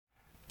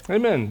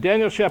Amen.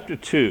 Daniel chapter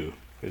 2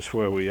 is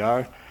where we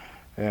are.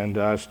 And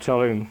I was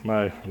telling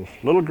my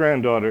little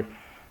granddaughter,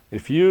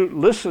 if you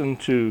listen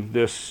to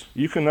this,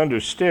 you can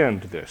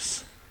understand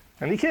this.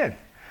 And you can,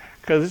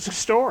 because it's a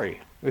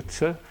story.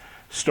 It's a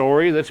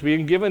story that's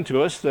being given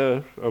to us,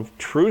 a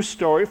true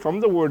story from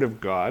the Word of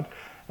God,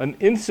 an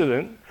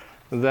incident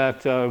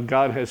that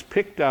God has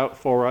picked out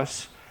for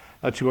us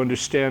to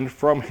understand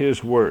from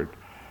His Word.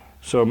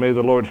 So may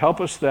the Lord help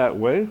us that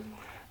way.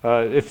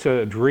 It's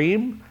a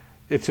dream.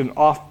 It's an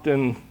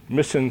often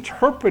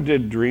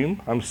misinterpreted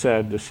dream, I'm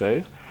sad to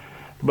say.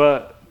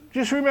 But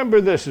just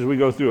remember this as we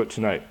go through it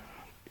tonight.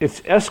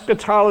 It's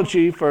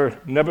eschatology for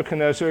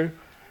Nebuchadnezzar,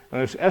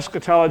 and it's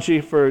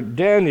eschatology for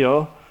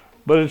Daniel,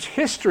 but it's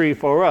history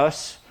for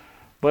us,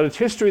 but it's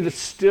history that's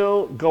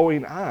still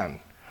going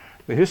on.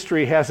 The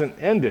history hasn't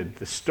ended.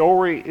 The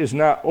story is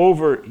not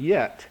over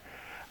yet,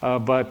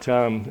 but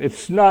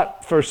it's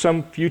not for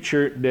some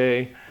future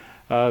day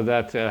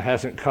that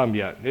hasn't come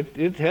yet.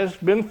 It has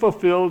been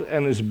fulfilled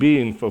and is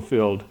being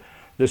fulfilled,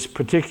 this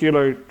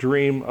particular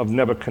dream of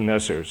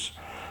Nebuchadnezzar's.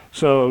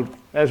 So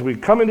as we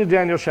come into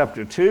Daniel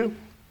chapter 2,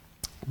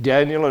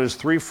 Daniel and his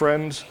three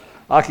friends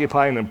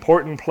occupy an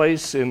important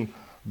place in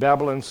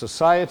Babylon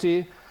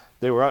society.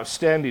 They were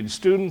outstanding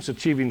students,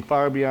 achieving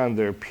far beyond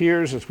their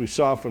peers, as we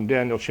saw from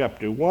Daniel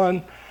chapter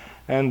 1.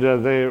 And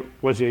there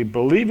was a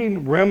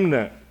believing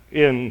remnant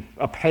in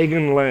a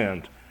pagan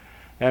land.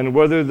 And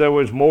whether there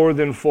was more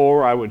than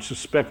four, I would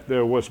suspect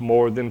there was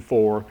more than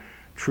four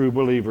true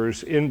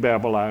believers in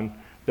Babylon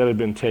that had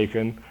been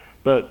taken.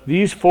 But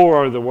these four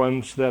are the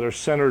ones that are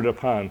centered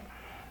upon.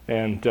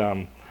 And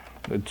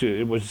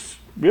it was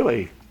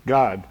really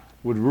God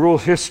would rule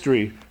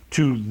history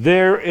to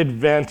their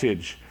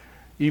advantage,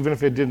 even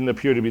if it didn't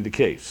appear to be the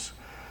case.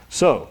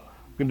 So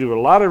we're going to do a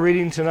lot of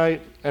reading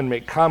tonight and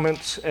make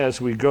comments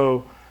as we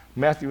go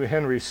Matthew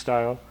Henry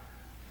style,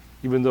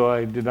 even though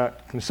I did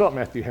not consult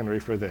Matthew Henry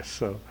for this.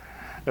 So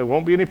there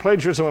won't be any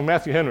plagiarism of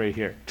Matthew Henry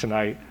here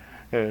tonight.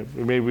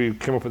 Maybe we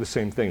come up with the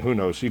same thing. Who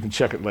knows? You can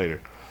check it later.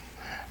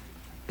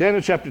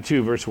 Daniel chapter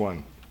 2, verse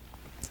 1.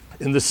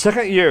 In the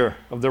second year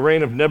of the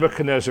reign of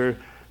Nebuchadnezzar,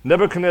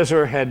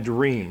 Nebuchadnezzar had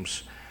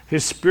dreams.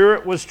 His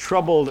spirit was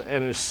troubled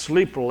and his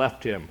sleep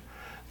left him.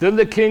 Then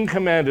the king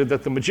commanded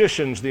that the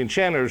magicians, the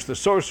enchanters, the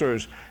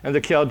sorcerers, and the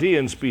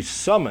Chaldeans be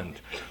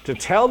summoned to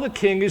tell the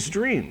king his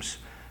dreams.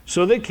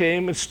 So they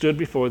came and stood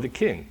before the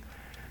king.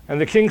 And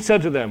the king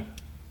said to them,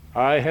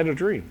 I had a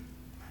dream,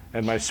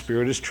 and my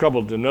spirit is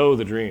troubled to know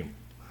the dream.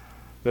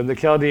 Then the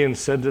Chaldeans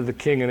said to the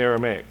king in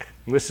Aramaic,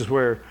 and this is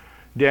where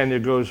Daniel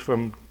goes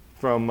from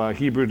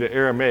Hebrew to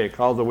Aramaic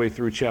all the way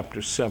through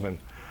chapter 7.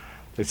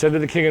 They said to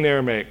the king in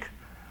Aramaic,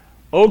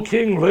 O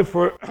king, live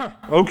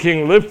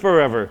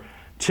forever.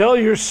 Tell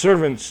your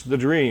servants the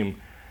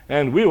dream,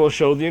 and we will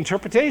show the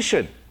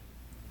interpretation.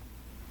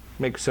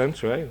 Makes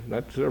sense, right?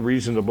 That's a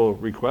reasonable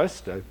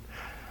request.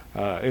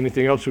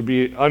 Anything else would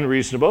be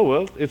unreasonable.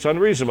 Well, it's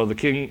unreasonable. The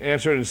king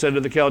answered and said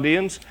to the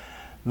Chaldeans,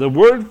 the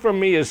word from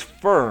me is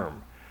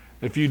firm.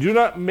 If you do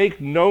not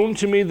make known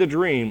to me the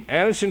dream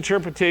and its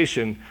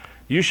interpretation,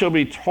 you shall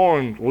be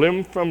torn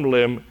limb from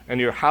limb,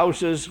 and your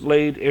houses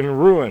laid in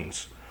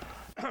ruins.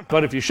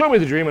 But if you show me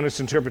the dream and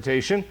its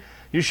interpretation,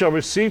 you shall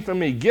receive from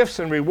me gifts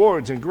and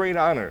rewards and great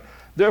honor.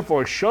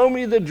 Therefore, show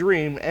me the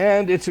dream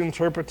and its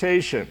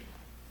interpretation.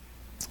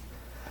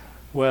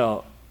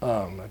 Well,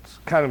 that's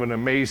kind of an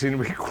amazing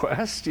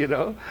request, you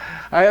know.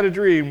 I had a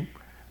dream.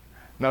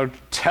 Now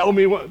tell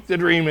me what the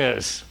dream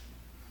is.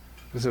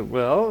 I said,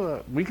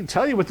 well, we can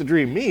tell you what the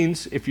dream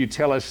means if you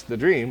tell us the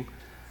dream.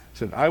 I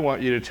said, I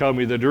want you to tell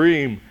me the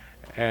dream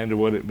and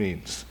what it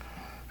means.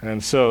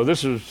 And so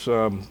this is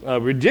a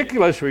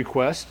ridiculous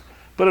request,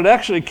 but it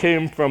actually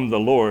came from the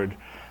Lord.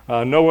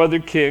 No other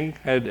king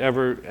had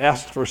ever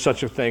asked for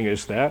such a thing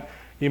as that.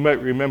 You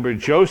might remember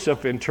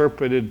Joseph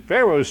interpreted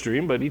Pharaoh's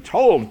dream, but he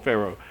told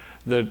Pharaoh.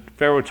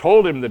 Pharaoh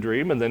told him the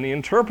dream, and then he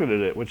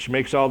interpreted it, which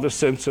makes all the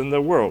sense in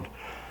the world.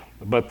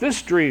 But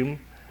this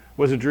dream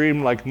was a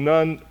dream like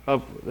none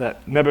of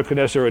that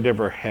Nebuchadnezzar had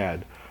ever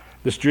had.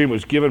 This dream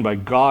was given by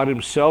God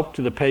himself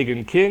to the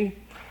pagan king,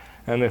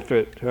 and if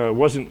it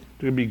wasn't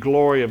to be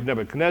glory of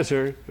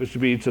Nebuchadnezzar, it was to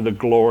be to the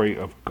glory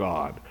of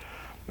God.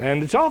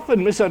 And it's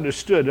often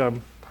misunderstood.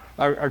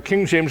 Our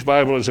King James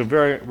Bible is a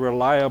very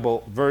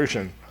reliable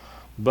version,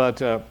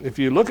 but if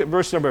you look at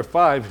verse number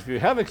 5, if you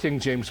have a King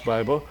James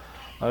Bible,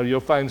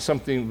 you'll find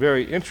something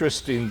very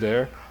interesting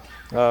there,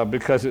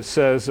 because it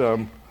says,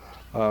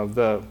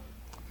 the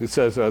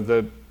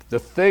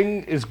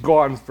thing is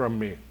gone from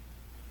me.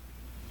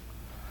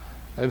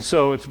 And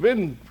so it's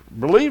been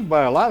believed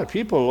by a lot of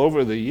people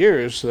over the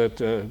years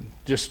that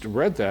just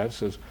read that. It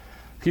says,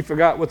 he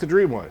forgot what the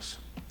dream was.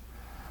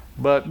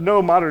 But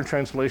no modern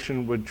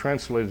translation would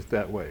translate it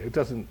that way. It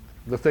doesn't,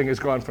 the thing is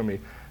gone from me,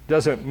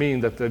 doesn't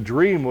mean that the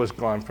dream was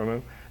gone from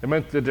him. It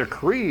meant the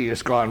decree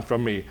is gone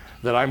from me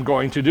that I'm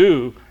going to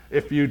do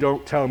if you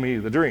don't tell me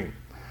the dream.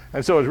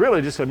 And so it's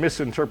really just a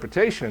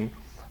misinterpretation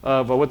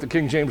of what the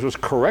King James was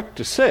correct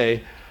to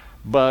say,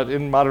 but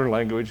in modern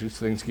language, these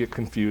things get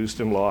confused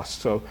and lost.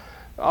 So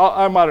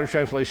our modern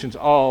translations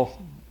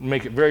all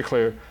make it very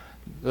clear.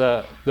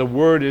 The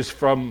word is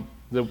from,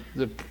 the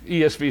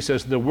ESV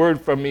says, the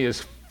word from me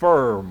is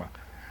firm.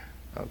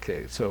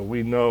 Okay, so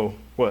we know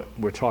what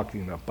we're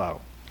talking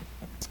about.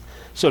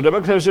 So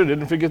Nebuchadnezzar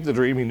didn't forget the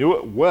dream. He knew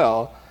it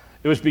well.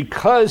 It was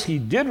because he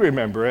did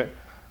remember it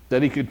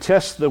that he could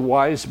test the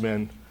wise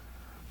men.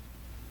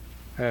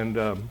 And,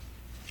 of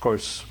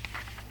course,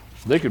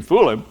 they could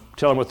fool him,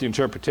 tell him what the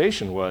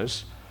interpretation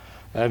was,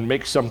 and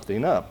make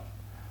something up.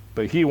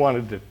 But he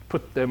wanted to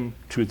put them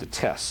to the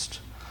test.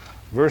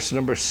 Verse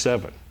number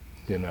 7,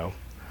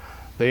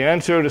 They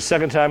answered a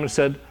second time and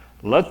said,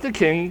 "Let the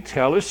king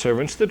tell his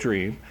servants the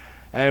dream,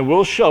 and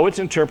we'll show its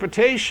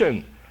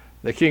interpretation."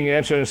 The king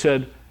answered and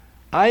said,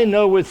 "I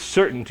know with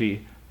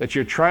certainty that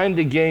you're trying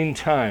to gain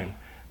time,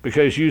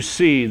 because you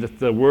see that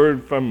the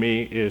word from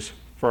me is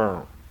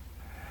firm."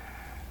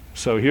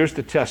 So here's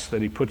the test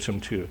that he puts them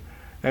to.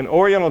 And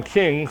Oriental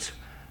kings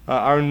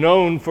are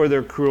known for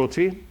their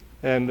cruelty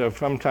and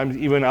sometimes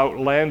even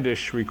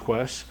outlandish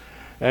requests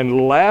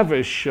and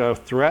lavish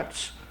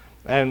threats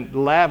and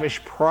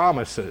lavish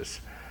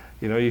promises.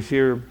 You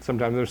hear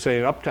sometimes they're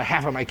saying up to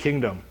half of my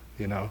kingdom,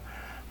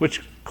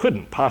 which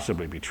couldn't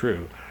possibly be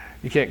true.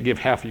 You can't give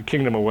half your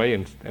kingdom away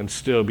and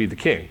still be the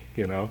king,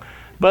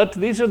 But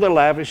these are the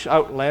lavish,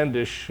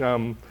 outlandish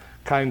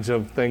kinds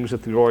of things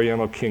that the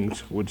Oriental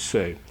kings would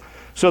say.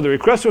 So the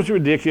request was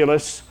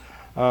ridiculous,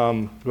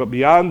 but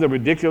beyond the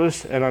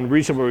ridiculous and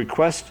unreasonable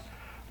request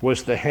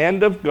was the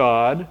hand of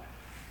God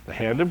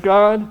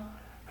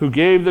who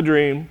gave the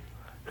dream,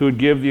 who would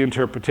give the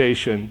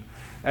interpretation,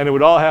 and it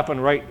would all happen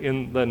right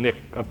in the nick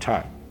of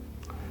time.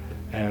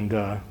 And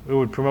it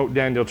would promote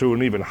Daniel to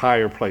an even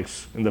higher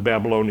place in the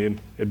Babylonian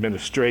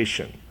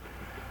administration.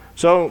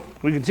 So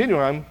we continue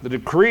on. The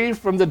decree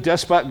from the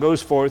despot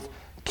goes forth: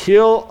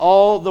 kill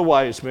all the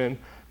wise men,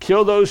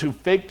 kill those who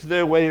faked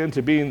their way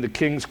into being the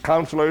king's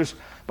counselors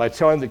by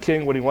telling the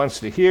king what he wants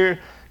to hear,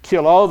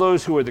 kill all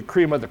those who are the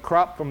cream of the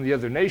crop from the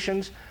other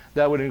nations.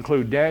 That would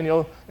include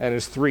Daniel and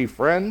his 3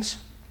 friends.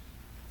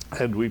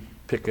 And we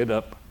pick it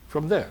up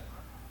from there.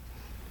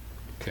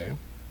 Okay.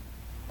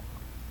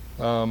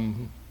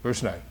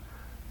 Verse 9.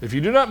 If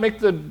you do not make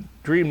the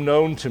dream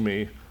known to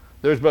me,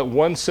 there's but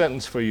one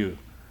sentence for you.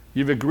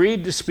 You've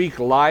agreed to speak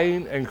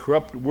lying and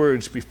corrupt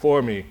words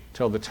before me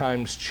till the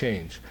times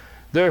change.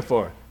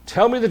 Therefore,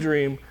 tell me the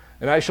dream,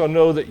 and I shall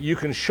know that you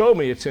can show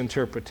me its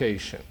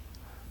interpretation.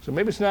 So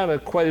maybe it's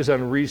not quite as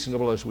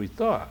unreasonable as we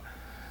thought.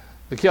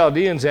 The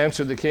Chaldeans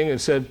answered the king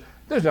and said,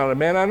 "There's not a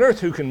man on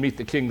earth who can meet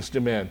the king's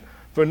demand,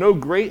 for no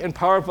great and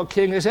powerful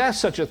king has asked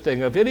such a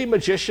thing of any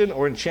magician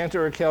or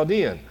enchanter or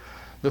Chaldean.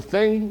 The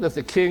thing that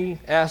the king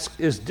asks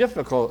is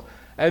difficult,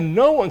 and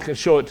no one can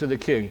show it to the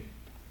king,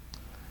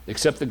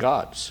 except the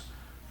gods,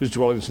 whose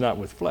dwelling is not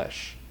with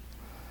flesh."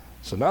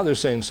 So now they're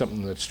saying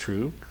something that's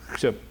true,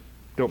 except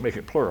don't make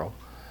it plural.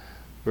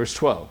 Verse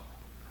 12.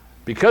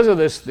 Because of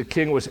this, the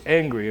king was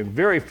angry and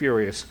very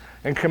furious,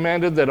 and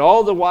commanded that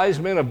all the wise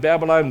men of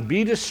Babylon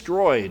be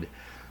destroyed.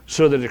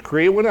 So the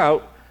decree went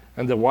out,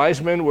 and the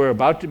wise men were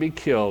about to be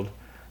killed,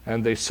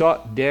 and they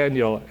sought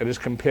Daniel and his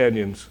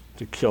companions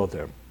to kill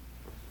them.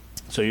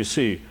 So you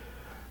see,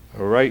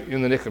 right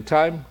in the nick of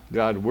time,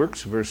 God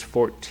works. Verse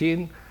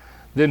 14.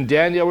 Then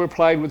Daniel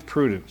replied with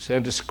prudence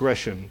and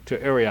discretion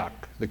to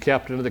Arioch, the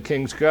captain of the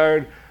king's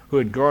guard, who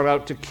had gone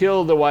out to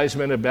kill the wise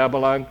men of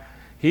Babylon.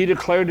 He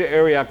declared to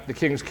Arioch, the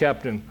king's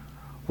captain,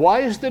 "Why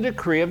is the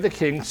decree of the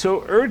king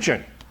so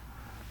urgent?"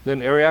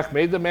 Then Arioch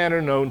made the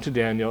matter known to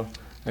Daniel,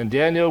 and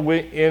Daniel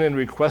went in and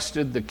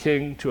requested the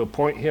king to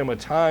appoint him a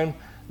time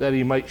that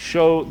he might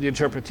show the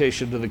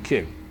interpretation to the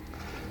king.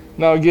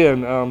 Now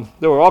again,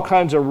 there were all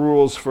kinds of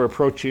rules for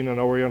approaching an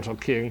Oriental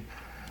king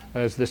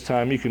as this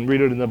time. You can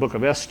read it in the book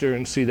of Esther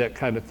and see that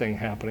kind of thing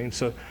happening.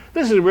 So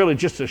this is really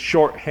just a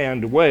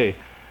shorthand way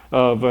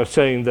of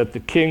saying that the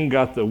king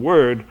got the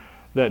word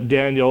that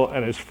Daniel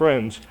and his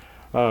friends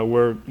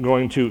were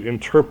going to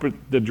interpret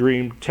the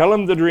dream, tell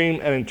him the dream,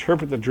 and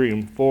interpret the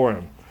dream for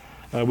him.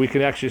 We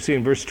can actually see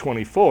in verse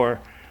 24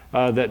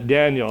 that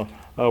Daniel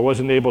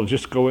wasn't able to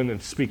just go in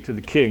and speak to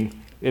the king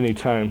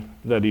anytime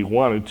that he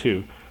wanted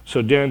to.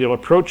 So Daniel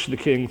approached the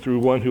king through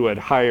one who had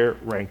higher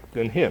rank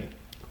than him.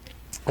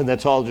 And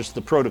that's all just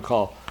the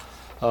protocol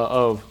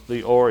of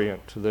the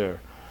Orient there.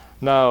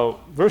 Now,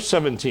 verse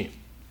 17.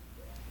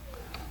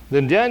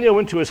 Then Daniel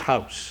went to his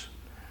house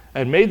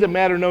and made the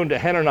matter known to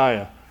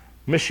Hananiah,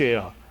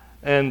 Mishael,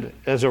 and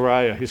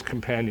Azariah, his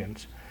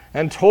companions,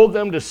 and told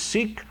them to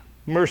seek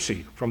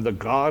mercy from the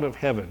God of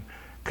heaven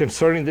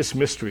concerning this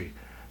mystery,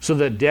 so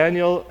that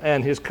Daniel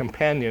and his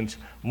companions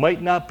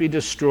might not be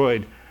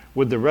destroyed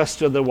with the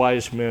rest of the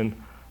wise men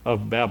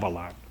of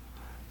Babylon.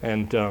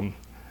 And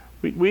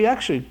we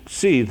actually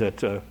see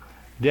that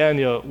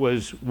Daniel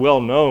was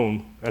well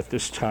known at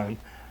this time.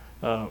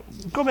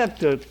 Go back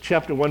to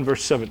chapter 1,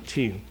 verse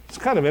 17. It's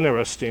kind of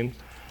interesting,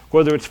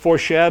 whether it's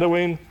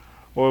foreshadowing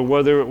or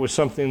whether it was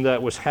something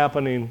that was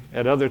happening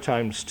at other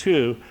times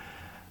too.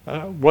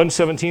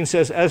 1:17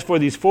 says, "As for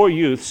these 4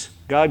 youths,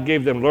 God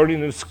gave them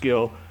learning and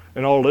skill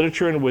in all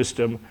literature and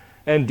wisdom,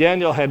 and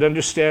Daniel had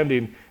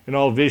understanding in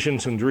all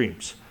visions and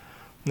dreams.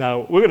 Now,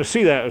 we're going to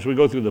see that as we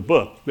go through the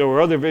book. There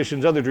were other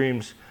visions, other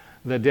dreams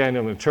that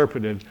Daniel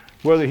interpreted.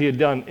 Whether he had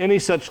done any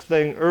such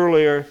thing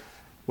earlier,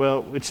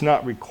 well, it's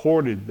not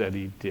recorded that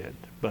he did,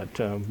 but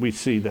we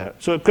see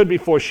that. So it could be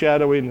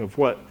foreshadowing of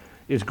what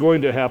is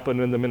going to happen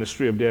in the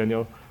ministry of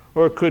Daniel,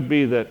 or it could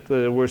be that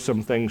there were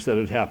some things that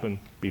had happened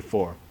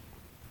before.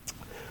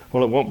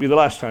 Well, it won't be the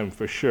last time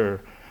for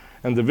sure.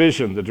 And the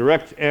vision, the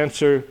direct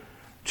answer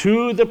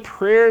to the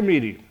prayer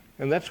meeting,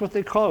 and that's what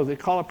they call it. They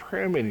call a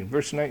prayer meeting,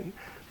 verse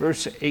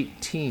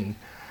 18,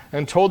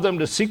 and told them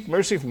to seek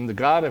mercy from the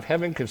God of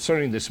heaven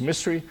concerning this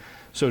mystery,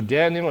 so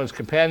Daniel and his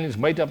companions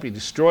might not be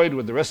destroyed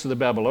with the rest of the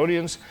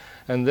Babylonians,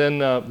 and then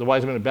the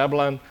wise men of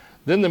Babylon.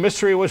 Then the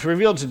mystery was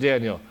revealed to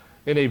Daniel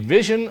in a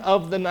vision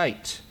of the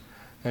night,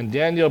 and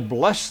Daniel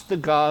blessed the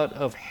God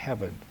of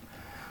heaven.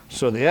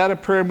 So they had a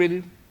prayer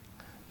meeting,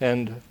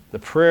 and the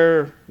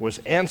prayer was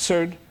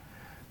answered,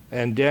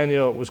 and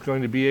Daniel was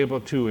going to be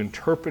able to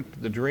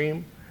interpret the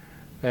dream.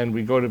 And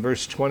we go to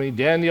verse 20.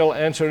 Daniel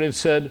answered and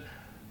said,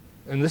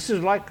 and this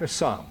is like a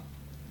psalm,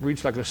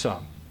 reads like a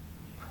psalm.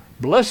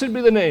 Blessed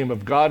be the name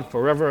of God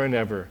forever and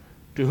ever,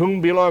 to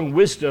whom belong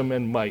wisdom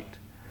and might.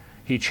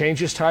 He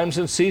changes times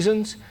and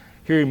seasons.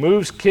 He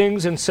removes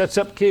kings and sets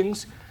up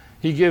kings.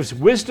 He gives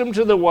wisdom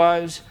to the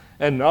wise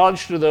and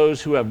knowledge to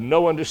those who have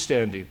no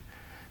understanding.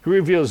 He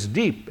reveals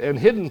deep and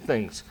hidden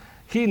things.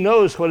 He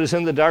knows what is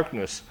in the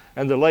darkness,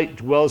 and the light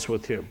dwells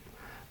with him.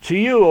 To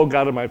you, O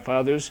God of my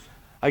fathers,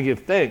 I give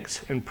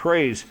thanks and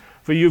praise,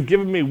 for you have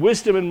given me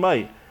wisdom and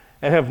might,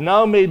 and have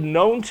now made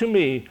known to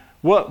me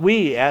what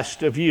we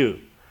asked of you,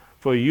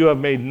 for you have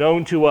made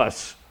known to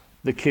us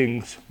the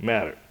king's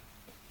matter.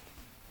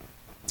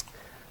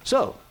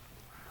 So,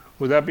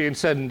 with that being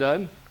said and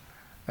done,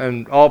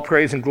 and all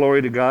praise and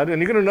glory to God, and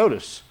you're going to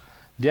notice,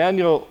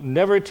 Daniel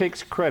never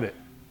takes credit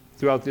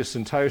throughout this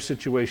entire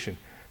situation.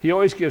 He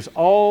always gives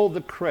all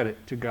the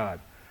credit to God.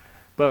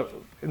 But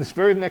in this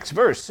very next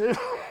verse,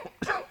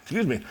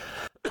 excuse me,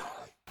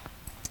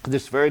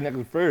 this very next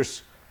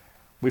verse,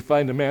 we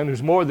find a man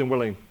who's more than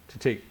willing to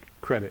take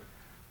credit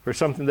for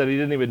something that he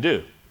didn't even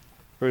do.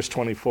 Verse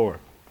 24.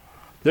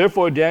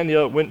 Therefore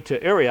Daniel went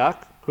to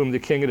Arioch, whom the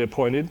king had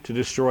appointed to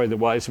destroy the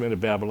wise men of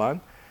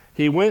Babylon.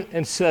 He went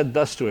and said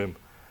thus to him,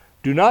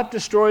 do not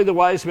destroy the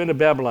wise men of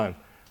Babylon.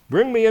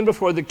 Bring me in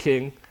before the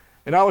king,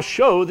 and I will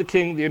show the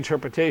king the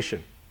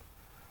interpretation.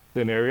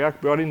 Then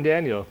Arioch brought in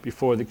Daniel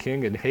before the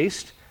king in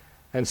haste,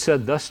 and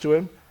said thus to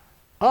him,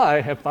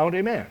 I have found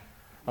a man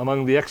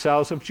among the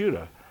exiles of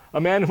Judah, a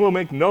man who will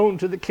make known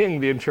to the king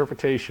the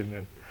interpretation.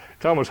 And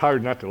it's almost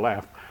hard not to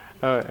laugh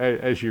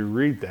as you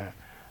read that,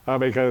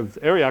 because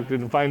Arioch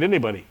didn't find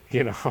anybody,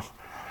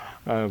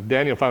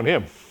 Daniel found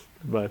him.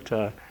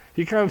 But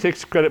he kind of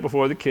takes credit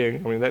before the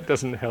king. I mean, that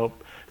doesn't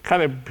help. It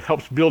kind of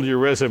helps build your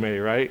resume,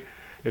 right?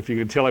 If you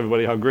can tell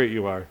everybody how great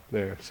you are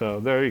there. So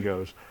there he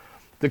goes.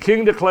 The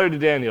king declared to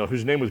Daniel,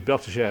 whose name was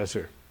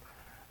Belteshazzar,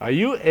 are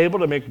you able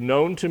to make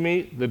known to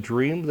me the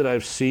dream that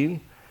I've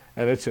seen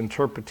and its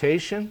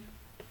interpretation?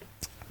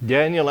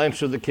 Daniel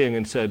answered the king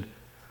and said,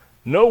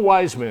 no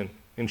wise men,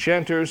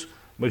 enchanters,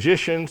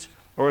 magicians,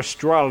 or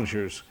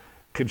astrologers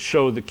could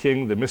show the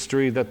king the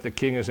mystery that the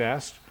king has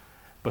asked.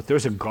 But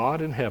there's a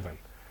God in heaven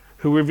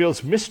who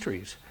reveals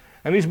mysteries,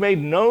 and he's made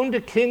known to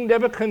King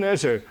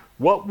Nebuchadnezzar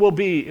what will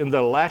be in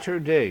the latter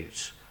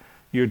days.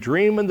 Your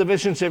dream and the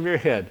visions of your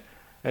head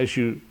as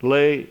you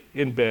lay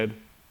in bed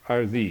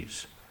are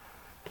these.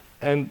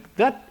 And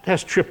that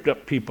has tripped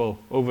up people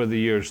over the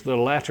years, the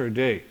latter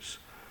days.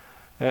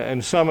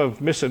 And some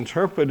have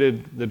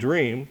misinterpreted the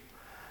dream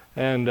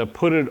and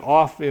put it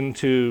off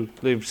into,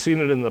 they've seen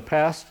it in the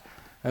past,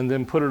 and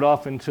then put it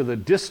off into the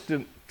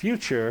distant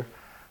future.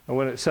 And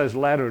when it says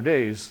latter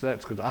days,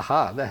 that's good.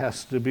 Aha, that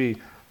has to be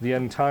the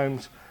end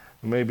times,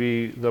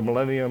 maybe the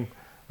millennium,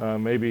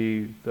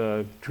 maybe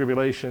the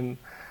tribulation.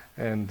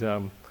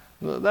 And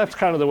that's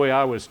kind of the way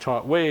I was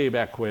taught way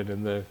back when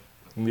in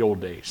the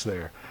old days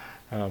there.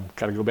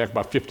 Got to go back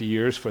about 50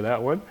 years for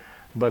that one.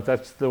 But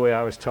that's the way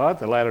I was taught,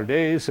 the latter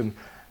days. And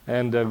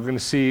we're going to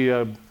see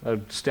a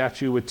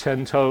statue with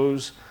 10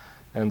 toes.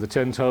 And the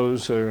 10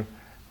 toes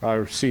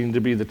are seen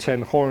to be the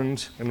 10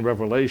 horns in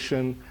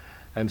Revelation,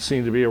 and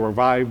seen to be a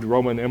revived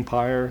Roman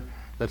Empire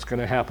that's going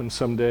to happen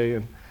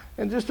someday.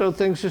 And just those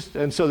things,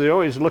 and so they're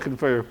always looking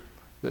for,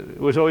 it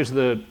was always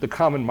the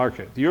common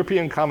market, the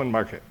European common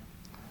market.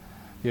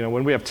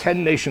 When we have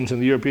 10 nations in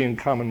the European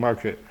common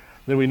market,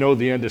 then we know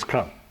the end has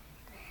come.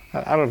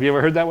 I don't know if you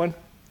ever heard that one,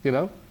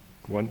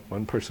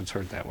 One person's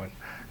heard that one.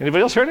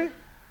 Anybody else heard it?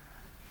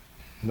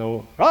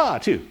 No.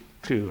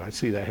 Two. I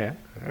see that hand.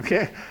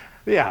 Okay.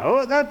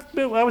 Yeah, that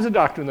was a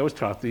doctrine that was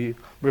taught, the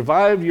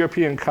revived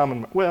European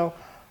common,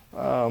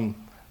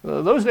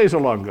 those days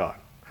are long gone.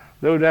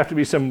 There would have to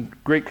be some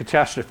great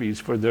catastrophes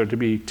for there to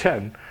be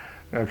 10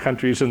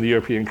 countries in the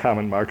European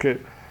common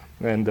market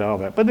and all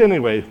that. But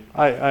anyway,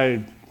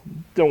 I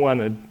don't want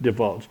to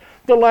divulge.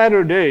 The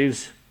latter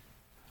days,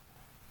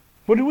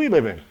 what do we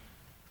live in?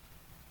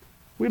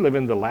 We live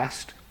in the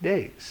last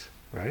days,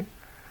 right?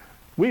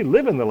 we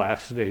live in the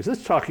last days.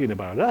 It's talking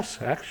about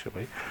us,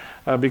 actually,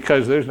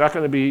 because there's not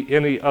going to be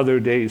any other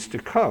days to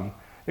come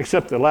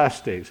except the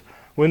last days.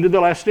 When did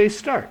the last days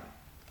start?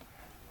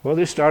 Well,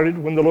 they started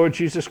when the Lord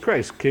Jesus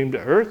Christ came to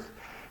earth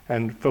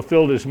and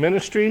fulfilled his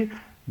ministry,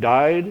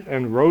 died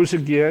and rose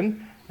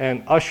again,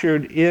 and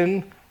ushered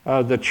in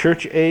the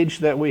church age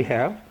that we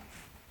have.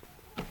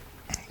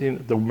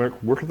 In the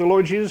work of the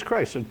Lord Jesus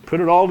Christ, and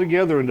put it all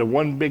together into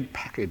one big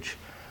package.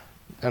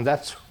 And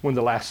that's when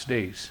the last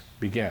days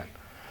began.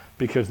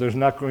 Because there's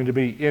not going to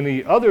be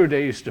any other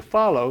days to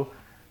follow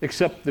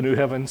except the new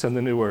heavens and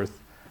the new earth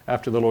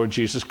after the Lord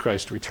Jesus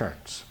Christ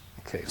returns.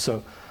 Okay,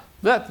 so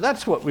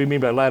that's what we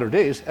mean by latter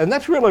days. And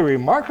that's really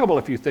remarkable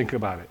if you think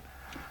about it.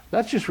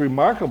 That's just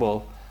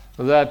remarkable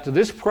that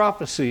this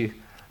prophecy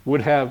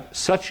would have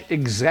such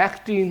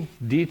exacting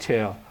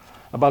detail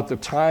about the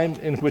time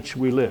in which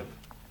we live.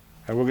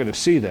 And we're going to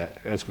see that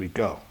as we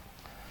go.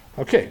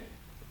 Okay,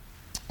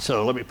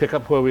 so let me pick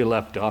up where we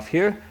left off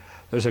here.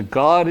 There's a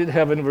God in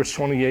heaven, verse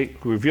 28,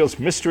 who reveals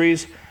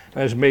mysteries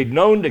and has made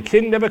known to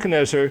King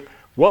Nebuchadnezzar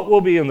what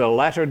will be in the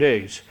latter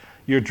days.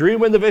 Your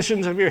dream and the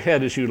visions of your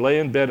head as you lay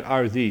in bed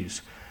are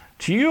these.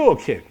 To you, O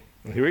king,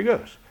 and here he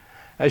goes,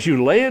 as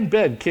you lay in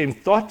bed came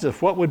thoughts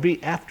of what would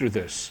be after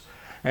this.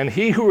 And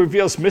he who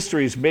reveals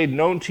mysteries made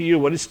known to you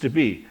what is to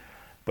be.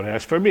 But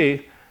as for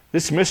me,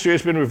 this mystery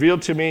has been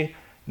revealed to me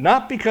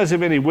not because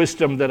of any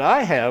wisdom that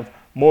I have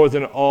more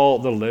than all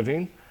the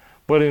living,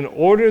 but in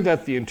order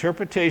that the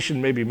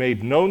interpretation may be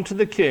made known to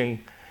the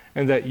king,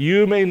 and that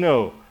you may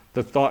know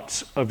the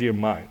thoughts of your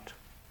mind.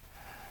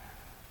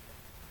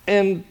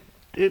 And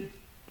it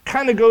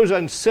kind of goes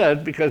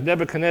unsaid because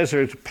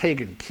Nebuchadnezzar is a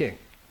pagan king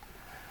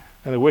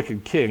and a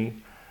wicked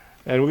king.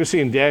 And we're going to see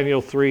in Daniel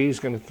 3, he's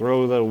going to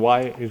throw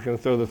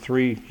the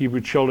 3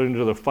 Hebrew children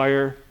into the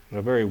fire in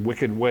a very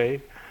wicked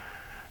way.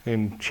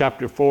 In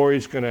chapter 4,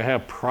 he's going to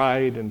have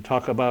pride and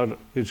talk about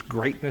his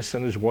greatness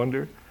and his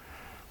wonder.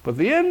 But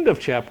the end of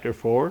chapter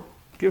 4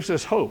 gives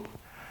us hope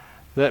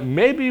that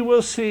maybe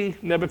we'll see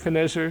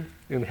Nebuchadnezzar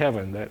in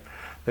heaven,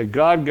 that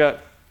God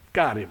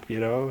got him,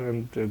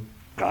 and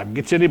God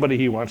gets anybody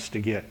he wants to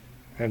get,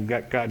 and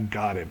God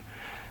got him.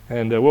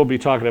 And we'll be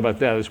talking about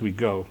that as we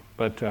go.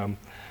 But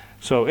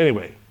so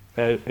anyway,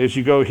 as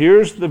you go,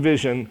 here's the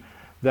vision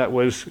that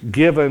was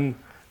given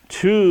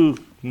to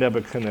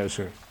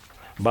Nebuchadnezzar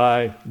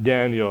by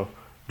Daniel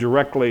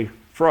directly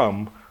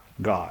from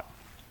God.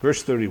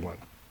 Verse 31.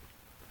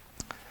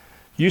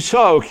 You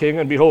saw, O king,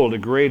 and behold, a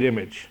great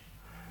image.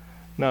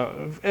 Now,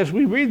 as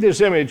we read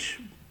this image,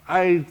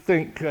 I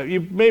think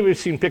you've maybe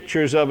seen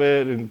pictures of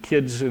it, and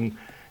kids in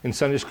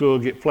Sunday school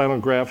get flannel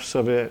graphs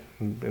of it,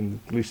 and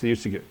at least they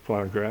used to get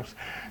flannel graphs,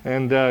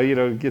 and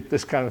get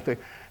this kind of thing.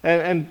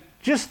 And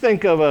just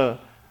think of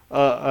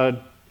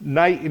a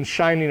knight in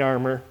shining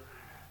armor,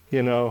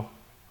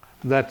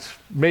 that's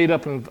made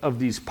up of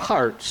these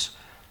parts,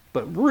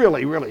 but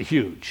really, really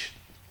huge.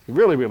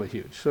 Really, really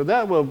huge. So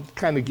that will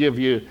kind of give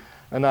you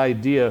an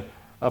idea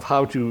of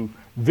how to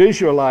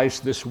visualize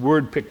this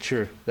word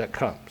picture that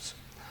comes.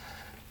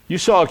 You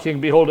saw,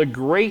 king, behold, a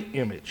great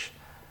image,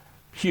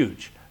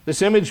 huge.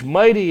 This image,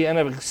 mighty and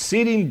of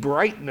exceeding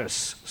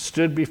brightness,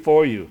 stood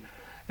before you,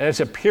 and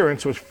its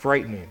appearance was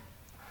frightening.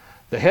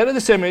 The head of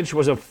this image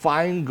was of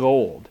fine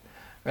gold,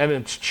 and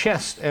its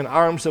chest and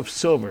arms of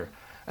silver,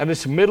 and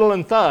its middle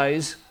and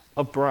thighs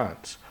of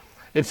bronze.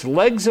 Its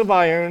legs of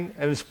iron,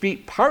 and its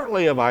feet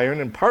partly of iron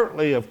and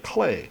partly of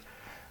clay.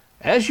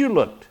 As you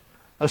looked,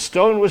 a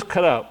stone was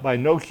cut out by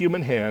no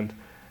human hand,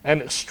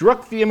 and it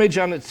struck the image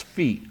on its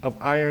feet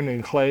of iron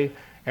and clay,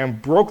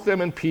 and broke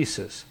them in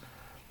pieces.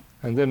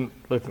 And then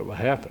look at what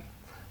happened.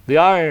 The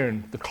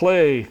iron, the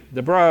clay,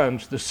 the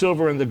bronze, the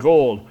silver, and the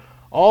gold,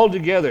 all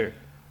together,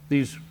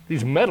 these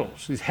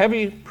metals, these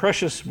heavy,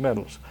 precious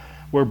metals,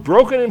 were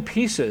broken in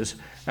pieces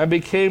and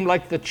became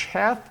like the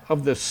chaff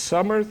of the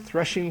summer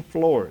threshing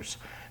floors.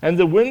 And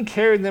the wind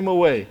carried them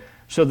away,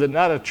 so that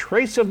not a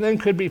trace of them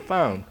could be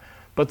found.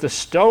 But the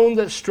stone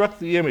that struck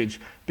the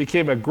image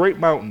became a great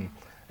mountain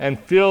and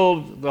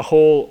filled the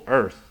whole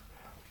earth.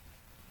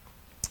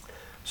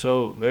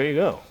 So there you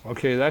go.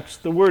 Okay, that's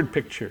the word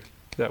picture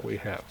that we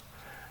have.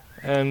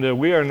 And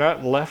we are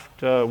not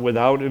left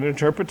without an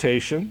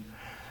interpretation.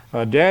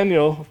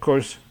 Daniel, of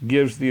course,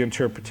 gives the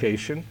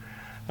interpretation,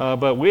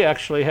 but we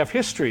actually have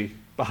history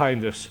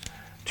behind us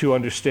to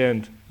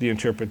understand the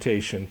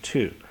interpretation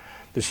too.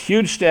 This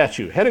huge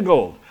statue, head of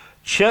gold,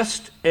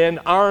 chest and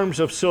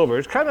arms of silver.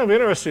 It's kind of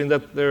interesting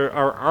that there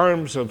are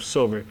arms of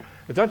silver.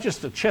 It's not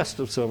just a chest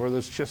of silver,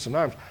 there's chest and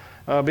arms,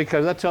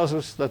 because that tells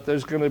us that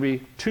there's going to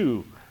be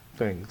two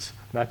things,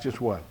 not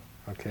just one,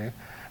 okay?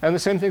 And the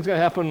same thing's going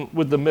to happen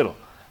with the middle.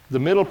 The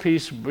middle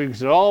piece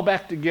brings it all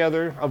back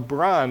together of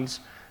bronze,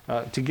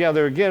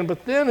 together again,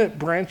 but then it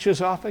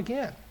branches off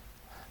again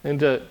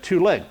into two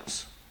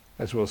legs,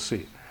 as we'll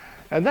see.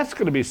 And that's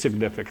going to be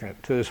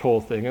significant to this whole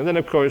thing. And then,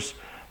 of course,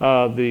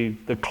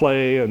 the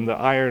clay and the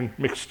iron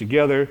mixed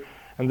together,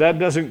 and that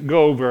doesn't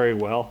go very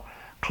well,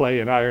 clay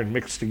and iron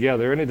mixed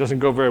together, and it doesn't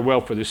go very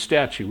well for the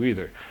statue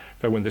either.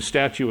 But when the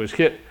statue was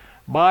hit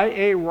by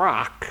a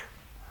rock,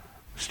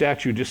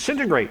 statue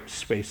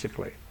disintegrates,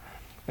 basically.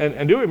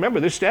 And do remember,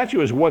 this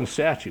statue is one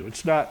statue.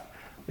 It's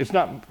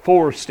not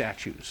four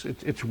statues.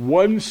 It's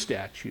one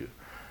statue,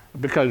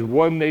 because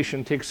one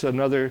nation takes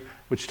another,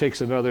 which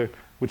takes another,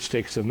 which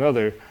takes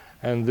another,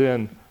 and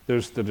then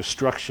there's the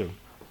destruction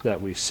that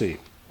we see.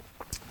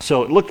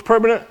 So it looked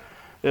permanent.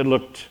 It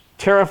looked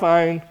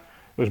terrifying.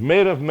 It was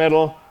made of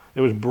metal.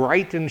 It was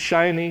bright and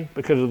shiny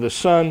because of the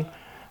sun,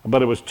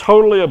 but it was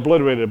totally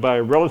obliterated by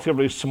a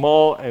relatively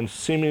small and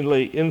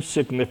seemingly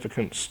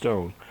insignificant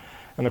stone.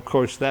 And of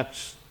course,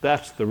 that's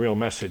the real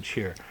message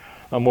here,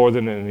 more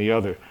than any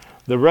other.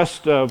 The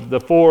rest of the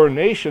four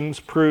nations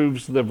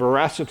proves the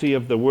veracity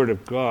of the Word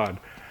of God,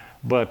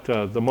 but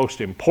the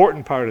most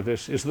important part of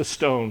this is the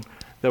stone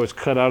that was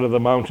cut out of the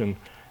mountain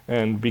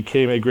and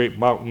became a great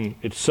mountain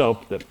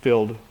itself that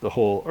filled the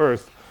whole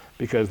earth,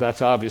 because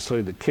that's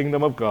obviously the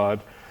kingdom of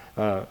God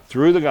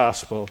through the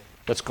gospel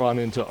that's gone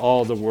into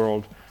all the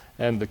world,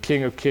 and the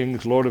King of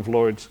Kings, Lord of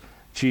Lords,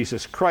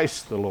 Jesus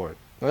Christ the Lord.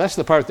 Now that's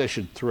the part that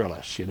should thrill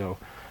us, you know.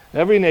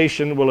 Every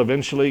nation will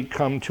eventually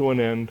come to an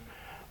end.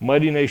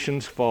 Mighty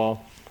nations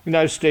fall. The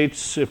United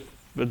States, if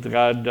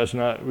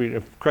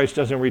Christ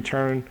doesn't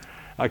return,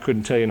 I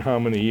couldn't tell you in how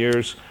many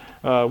years,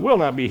 will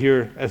not be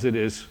here as it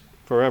is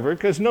forever,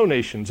 because no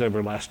nation's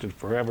ever lasted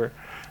forever.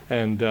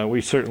 And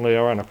we certainly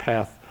are on a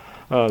path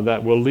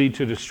that will lead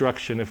to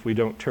destruction if we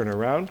don't turn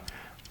around.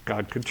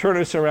 God could turn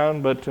us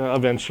around, but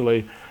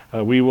eventually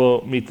we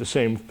will meet the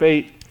same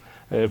fate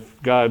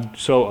if God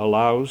so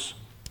allows.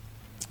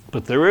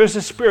 But there is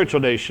a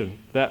spiritual nation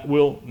that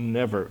will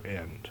never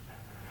end.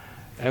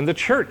 And the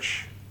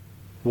church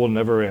will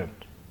never end.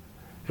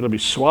 It'll be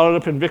swallowed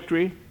up in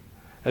victory,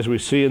 as we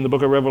see in the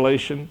book of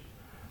Revelation.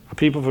 A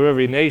people from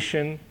every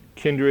nation,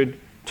 kindred,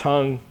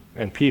 tongue,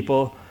 and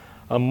people.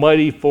 A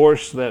mighty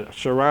force that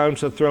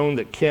surrounds the throne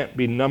that can't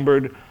be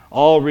numbered,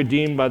 all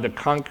redeemed by the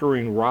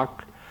conquering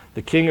rock,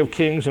 the King of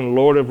Kings and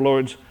Lord of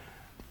Lords.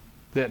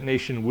 That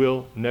nation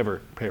will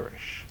never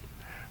perish.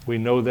 We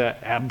know that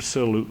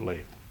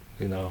absolutely.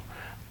 You know,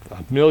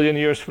 1,000,000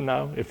 years from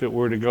now, if it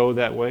were to go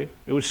that way,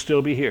 it would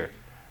still be here.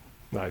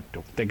 I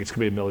don't think it's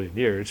going to be 1,000,000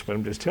 years, but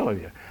I'm just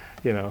telling you,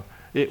 you know,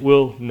 it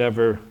will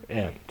never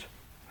end.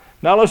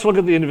 Now let's look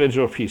at the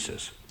individual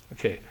pieces.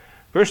 Okay,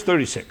 verse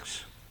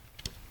 36.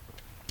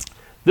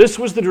 This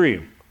was the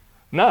dream.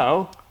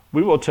 Now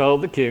we will tell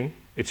the king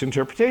its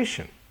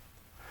interpretation.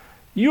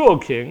 You, O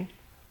king,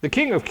 the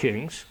King of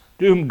Kings,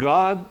 to whom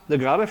God, the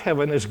God of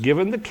heaven, has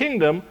given the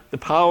kingdom, the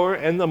power,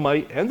 and the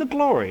might, and the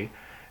glory,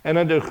 and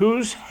under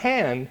whose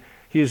hand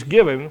he is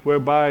given,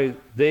 whereby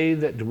they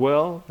that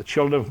dwell, the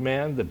children of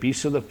man, the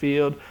beasts of the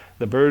field,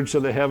 the birds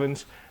of the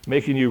heavens,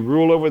 making you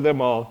rule over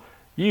them all,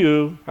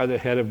 you are the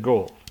head of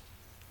gold.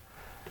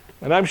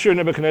 And I'm sure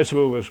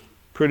Nebuchadnezzar was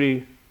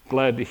pretty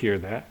glad to hear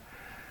that.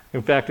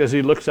 In fact, as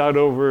he looks out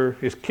over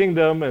his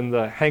kingdom and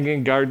the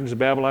hanging gardens of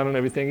Babylon and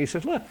everything, he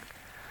says, look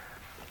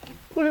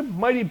at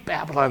mighty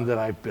Babylon that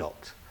I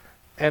built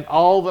and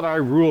all that I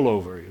rule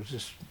over. It was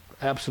just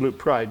absolute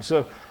pride.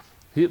 So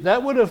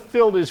that would have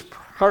filled his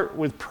heart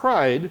with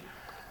pride,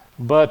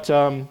 but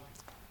the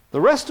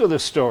rest of the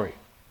story,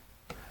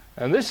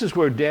 and this is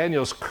where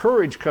Daniel's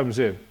courage comes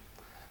in.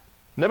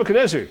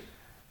 Nebuchadnezzar,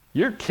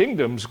 your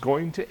kingdom's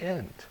going to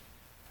end.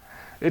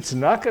 It's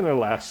not going to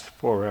last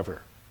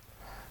forever.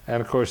 And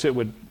of course, it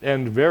would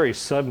end very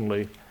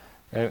suddenly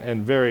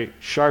and very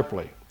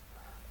sharply.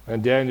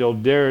 And Daniel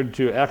dared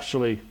to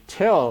actually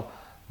tell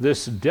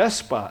this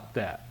despot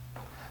that,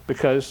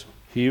 because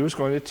he was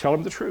going to tell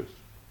him the truth.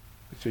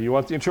 So you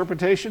want the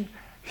interpretation?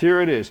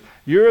 Here it is.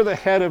 You're the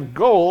head of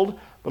gold,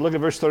 but look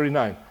at verse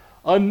 39.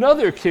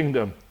 Another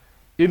kingdom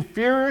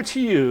inferior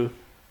to you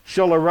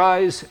shall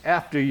arise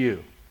after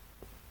you.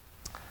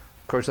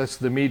 Of course, that's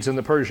the Medes and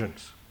the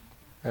Persians.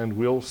 And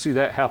we'll see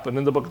that happen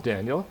in the book of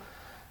Daniel.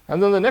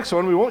 And then the next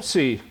one we won't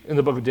see in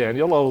the book of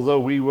Daniel, although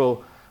we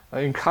will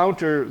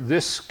encounter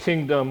this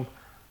kingdom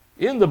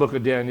in the book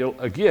of Daniel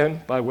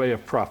again by way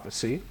of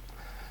prophecy.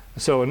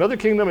 So another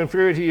kingdom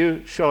inferior to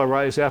you shall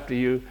arise after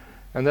you,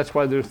 and that's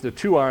why there's the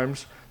two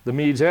arms, the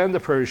Medes and the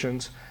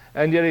Persians,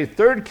 and yet a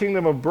third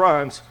kingdom of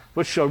bronze,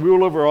 which shall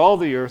rule over all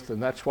the earth,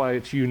 and that's why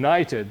it's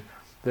united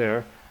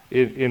there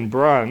in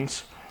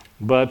bronze.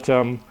 But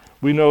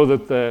we know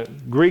that the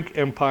Greek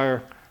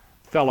Empire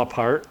fell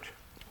apart,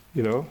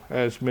 you know,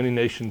 as many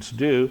nations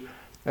do,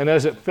 and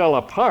as it fell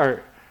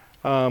apart,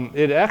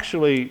 it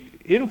actually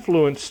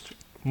influenced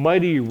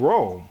mighty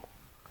Rome,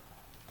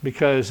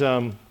 because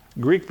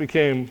Greek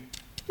became,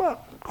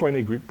 well,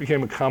 Koine Greek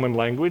became a common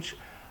language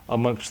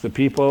amongst the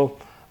people,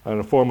 and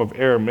a form of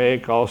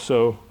Aramaic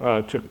also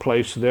took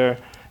place there,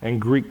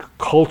 and Greek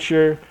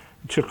culture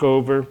took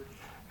over.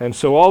 And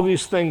so all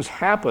these things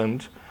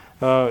happened,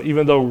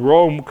 even though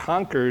Rome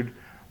conquered,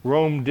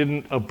 Rome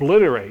didn't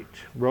obliterate.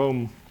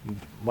 Rome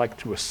liked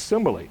to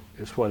assimilate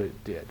is what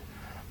it did,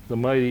 the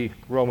mighty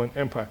Roman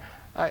Empire.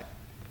 I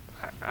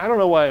don't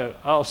know why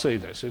I'll say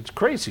this. It's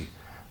crazy.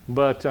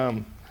 But,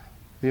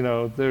 you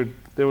know,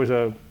 there was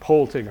a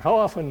poll taken. How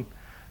often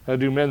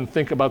do men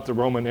think about the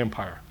Roman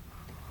Empire?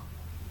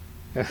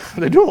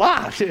 They do a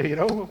lot,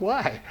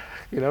 why?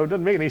 It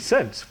doesn't make any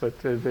sense, but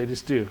they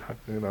just do,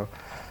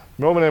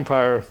 Roman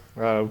Empire,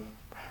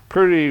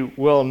 pretty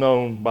well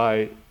known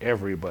by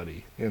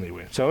everybody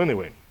anyway. So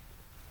anyway,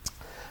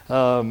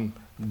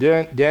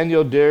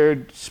 Daniel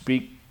dared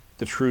speak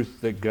the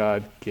truth that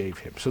God gave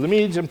him. So the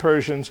Medes and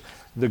Persians,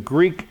 the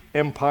Greek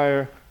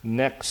Empire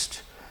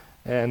next,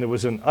 and it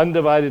was an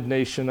undivided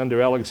nation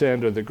under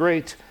Alexander the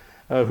Great,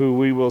 who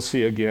we will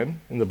see again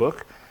in the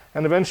book,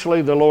 and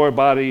eventually the lower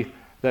body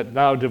that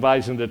now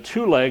divides into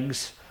two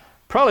legs,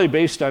 probably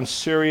based on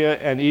Syria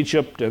and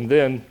Egypt, and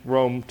then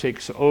Rome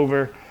takes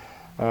over,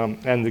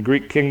 and the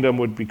Greek kingdom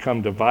would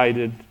become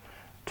divided,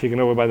 taken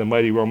over by the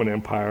mighty Roman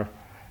Empire,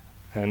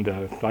 and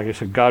like I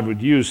said, God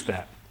would use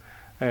that.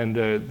 And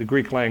the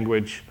Greek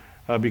language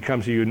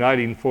becomes a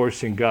uniting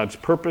force in God's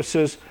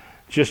purposes,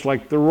 just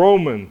like the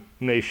Roman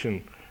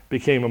nation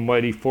became a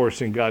mighty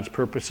force in God's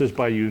purposes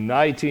by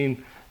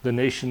uniting the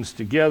nations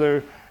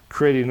together,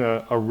 creating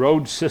a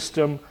road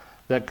system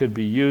that could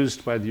be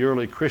used by the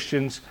early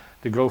Christians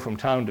to go from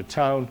town to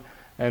town.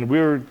 And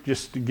we're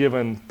just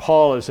given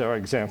Paul as our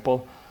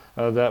example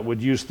that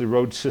would use the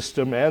road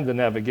system and the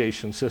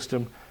navigation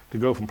system to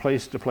go from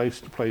place to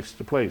place to place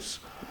to place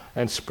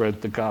and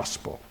spread the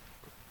gospel.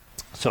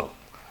 So,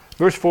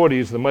 verse 40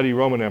 is the mighty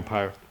Roman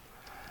Empire.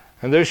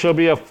 And there shall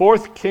be a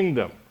fourth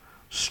kingdom,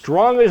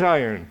 strong as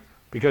iron,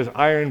 because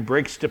iron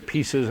breaks to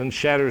pieces and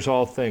shatters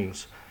all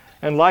things.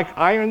 And like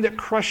iron that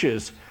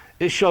crushes,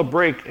 it shall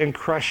break and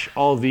crush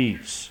all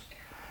these.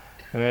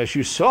 And as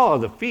you saw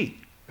the feet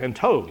and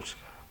toes,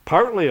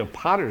 partly of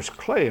potter's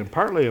clay and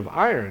partly of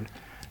iron,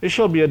 it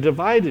shall be a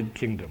divided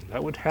kingdom.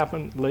 That would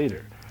happen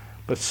later.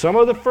 But some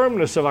of the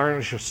firmness of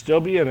iron shall still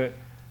be in it,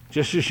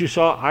 just as you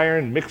saw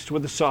iron mixed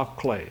with the soft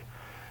clay.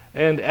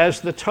 And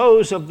as the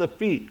toes of the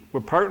feet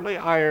were partly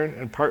iron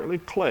and partly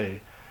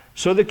clay,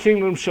 so the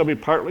kingdom shall be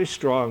partly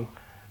strong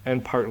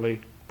and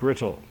partly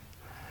brittle.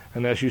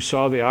 And as you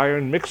saw the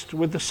iron mixed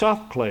with the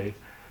soft clay,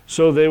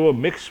 so they will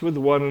mix with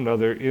one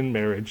another in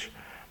marriage,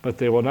 but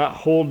they will not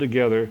hold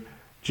together,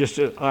 just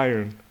as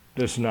iron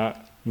does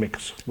not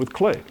mix with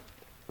clay.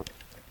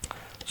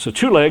 So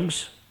 2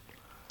 legs,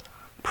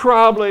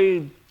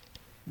 probably,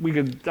 I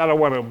don't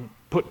want to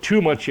put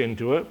too much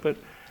into it, but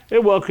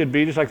it well could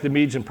be, just like the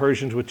Medes and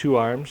Persians with 2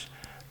 arms,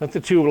 that the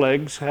 2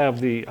 legs have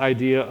the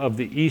idea of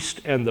the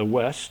east and the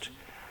west.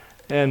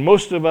 And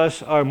most of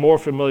us are more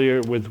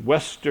familiar with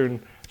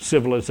Western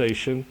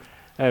civilization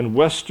and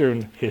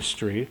Western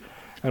history,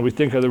 and we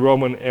think of the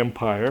Roman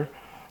Empire,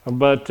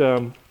 but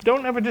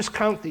don't ever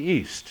discount the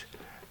East.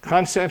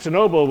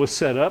 Constantinople was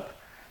set up,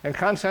 and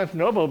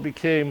Constantinople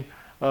became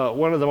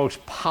one of the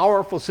most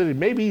powerful cities,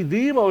 maybe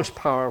the most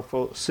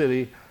powerful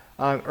city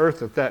on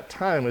earth at that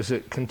time as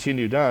it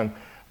continued on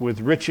with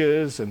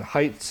riches and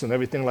heights and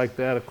everything like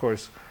that. Of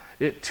course,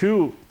 it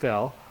too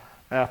fell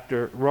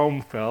after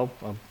Rome fell,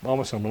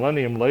 almost a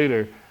millennium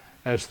later,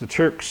 as the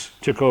Turks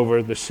took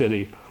over the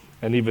city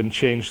and even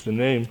changed the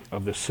name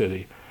of the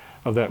city,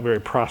 of that very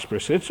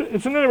prosperous. It's an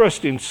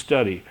interesting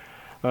study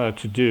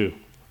to do,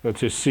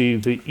 to see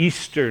the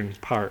eastern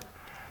part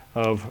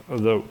of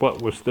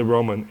what was the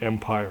Roman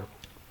Empire.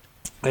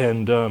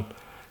 And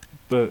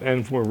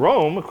for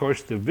Rome, of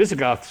course, the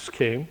Visigoths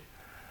came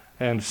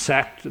and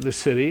sacked the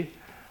city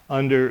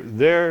under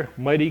their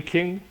mighty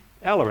king,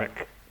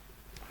 Alaric.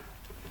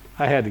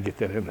 I had to get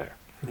that in there,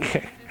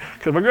 okay?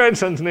 Because my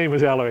grandson's name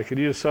is Alaric, and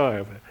you just saw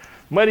him.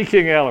 Mighty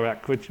King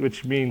Alaric,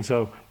 which means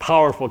a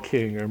powerful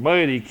king or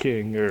mighty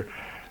king, or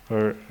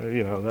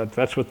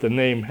that's what the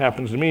name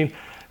happens to mean.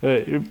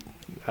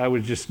 I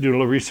was just doing a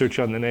little research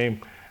on the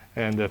name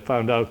and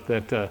found out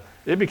that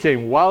it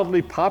became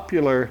wildly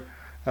popular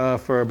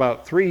for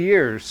about 3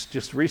 years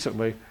just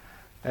recently,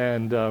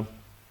 and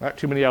not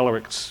too many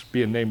Alarics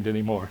being named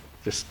anymore.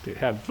 Just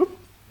had boom,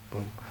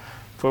 boom,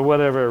 for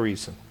whatever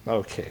reason.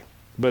 Okay,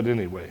 but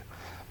anyway,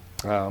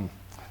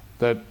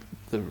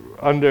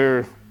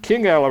 under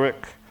King Alaric,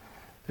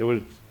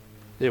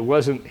 it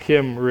wasn't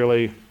him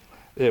really.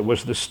 It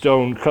was the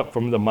stone cut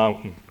from the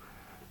mountain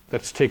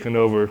that's taken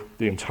over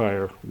the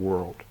entire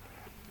world.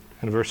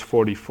 And verse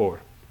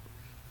 44.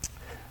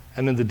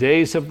 And in the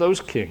days of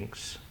those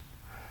kings,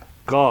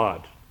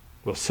 God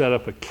will set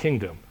up a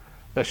kingdom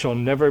that shall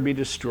never be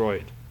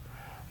destroyed,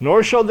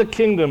 nor shall the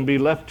kingdom be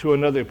left to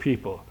another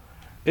people.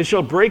 It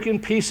shall break in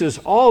pieces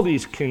all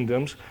these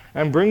kingdoms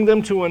and bring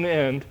them to an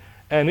end,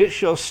 and it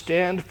shall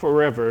stand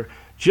forever,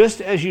 just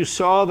as you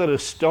saw that a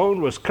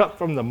stone was cut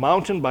from the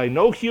mountain by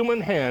no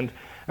human hand,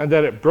 and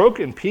that it broke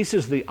in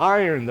pieces the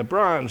iron, the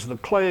bronze, the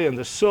clay, and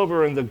the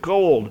silver, and the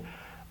gold.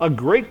 A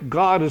great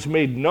God is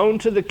made known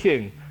to the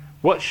king.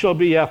 What shall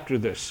be after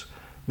this?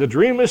 The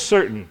dream is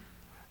certain,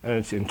 and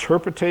its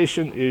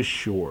interpretation is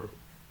sure.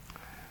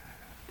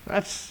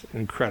 That's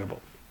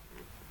incredible.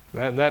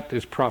 That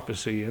is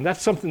prophecy, and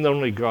that's something that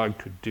only God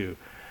could do.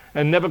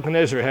 And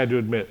Nebuchadnezzar had to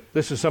admit,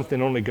 this is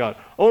something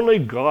only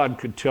God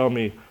could tell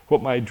me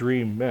what my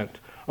dream meant.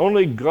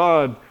 Only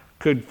God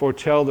could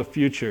foretell the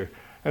future.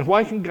 And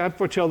why can God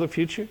foretell the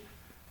future?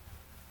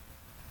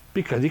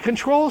 Because he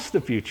controls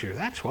the future.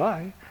 That's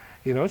why.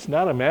 It's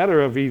not a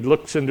matter of he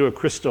looks into a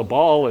crystal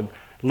ball and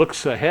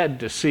looks ahead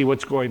to see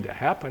what's going to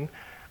happen.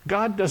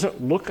 God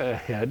doesn't look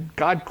ahead.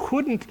 God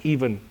couldn't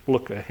even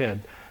look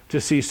ahead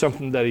to see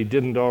something that he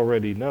didn't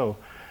already know.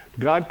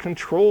 God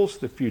controls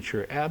the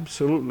future,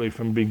 absolutely,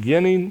 from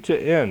beginning to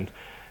end.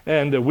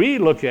 And we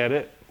look at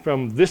it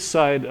from this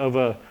side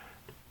of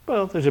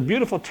there's a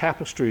beautiful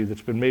tapestry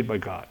that's been made by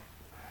God.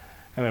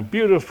 And a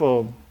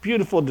beautiful,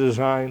 beautiful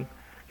design.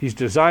 He's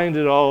designed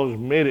it all, he's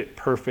made it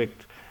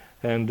perfect.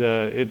 And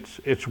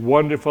it's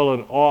wonderful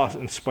and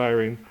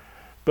awe-inspiring.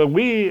 But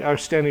we are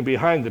standing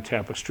behind the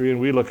tapestry, and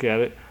we look at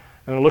it,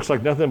 and it looks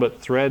like nothing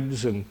but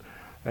threads and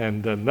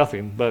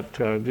nothing but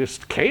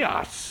just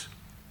chaos.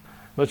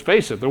 Let's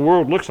face it, the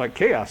world looks like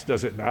chaos,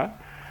 does it not?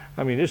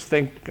 I mean, just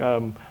think,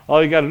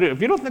 all you got to do,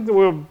 if you don't think the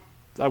world,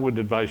 I wouldn't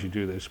advise you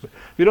do this, but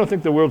if you don't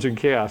think the world's in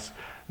chaos,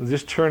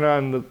 just turn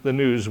on the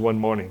news one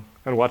morning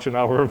and watch an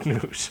hour of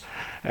news,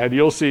 and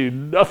you'll see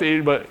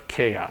nothing but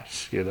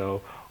chaos,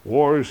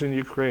 wars in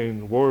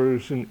Ukraine,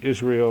 wars in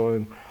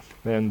Israel,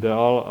 and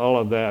all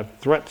of that,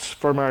 threats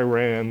from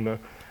Iran,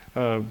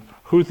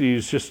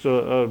 Houthis, just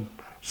a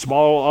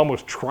small,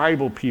 almost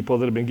tribal people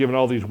that have been given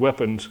all these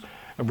weapons,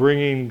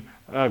 bringing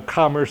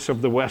commerce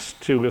of the West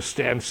to a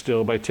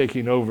standstill by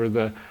taking over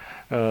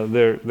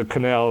the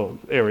canal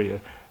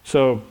area.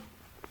 So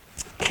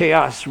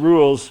chaos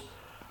rules.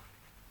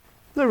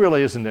 There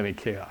really isn't any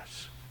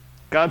chaos.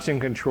 God's in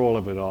control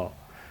of it all.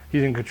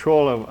 He's in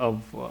control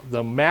of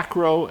the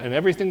macro and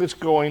everything that's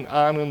going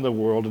on in the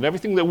world and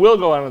everything that will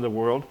go on in the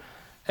world.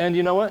 And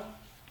you know what?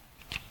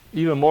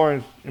 Even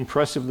more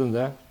impressive than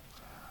that,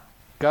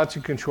 God's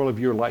in control of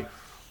your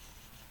life.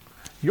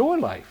 Your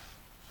life.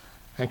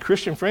 And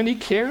Christian friend, he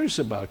cares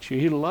about you.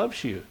 He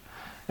loves you.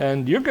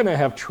 And you're going to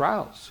have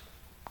trials.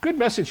 Good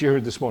message you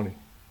heard this morning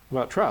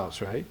about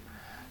trials, right?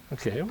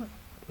 Okay.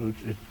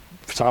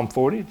 Psalm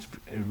 40, it's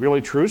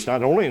really true. It's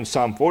not only in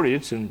Psalm 40,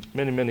 it's in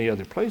many, many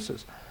other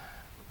places.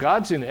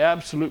 God's in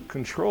absolute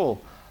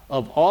control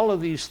of all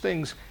of these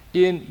things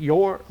in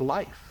your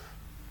life.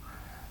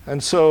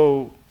 And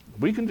so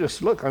we can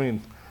just look. I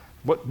mean,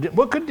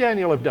 what could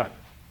Daniel have done?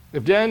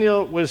 If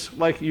Daniel was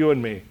like you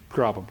and me,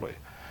 probably,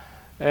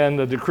 and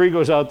the decree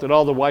goes out that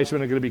all the wise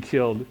men are going to be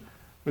killed,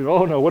 we go,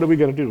 oh no, what are we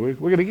going to do? We're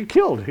going to get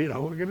killed. We're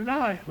going to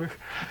die.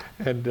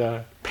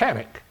 And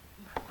panic.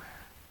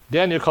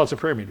 Daniel calls a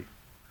prayer meeting.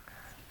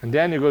 And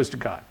Daniel goes to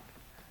God.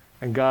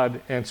 And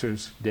God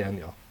answers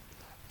Daniel.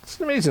 It's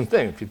an amazing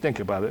thing if you think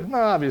about it.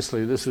 Now,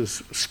 obviously, this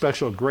is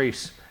special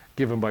grace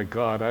given by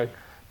God. I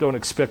don't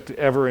expect to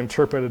ever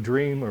interpret a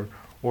dream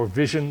or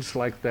visions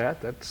like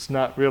that. That's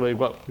not really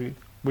what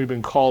we've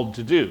been called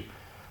to do.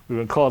 We've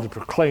been called to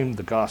proclaim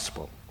the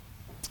gospel.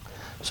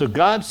 So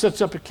God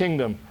sets up a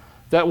kingdom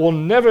that will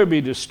never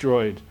be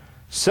destroyed,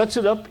 sets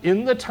it up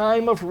in the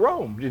time of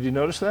Rome. Did you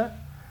notice that?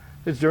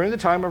 It's during the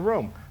time of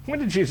Rome. When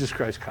did Jesus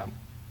Christ come?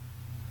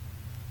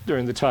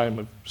 During the time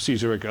of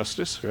Caesar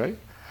Augustus, right?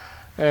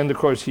 And of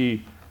course,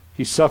 he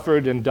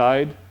suffered and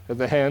died at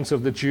the hands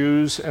of the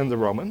Jews and the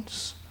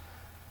Romans.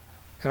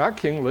 And our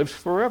king lives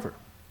forever.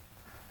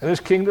 And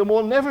his kingdom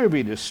will never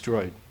be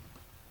destroyed.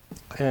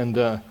 And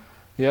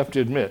you have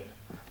to admit,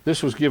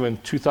 this was given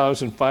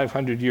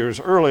 2,500 years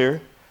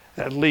earlier,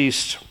 at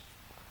least,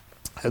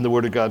 and the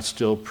Word of God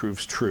still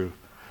proves true.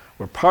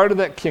 We're part of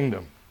that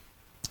kingdom,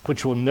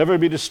 which will never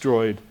be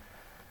destroyed,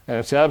 and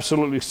it's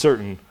absolutely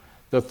certain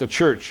that the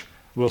church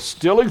will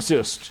still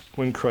exist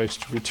when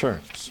Christ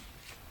returns.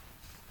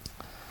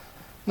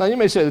 Now, you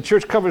may say the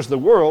church covers the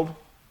world,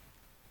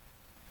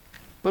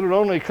 but it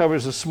only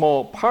covers a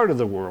small part of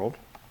the world.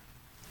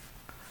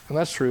 And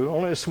that's true,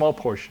 only a small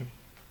portion.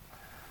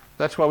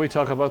 That's why we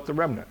talk about the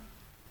remnant.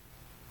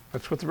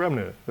 That's what the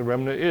remnant is. The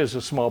remnant is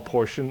a small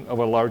portion of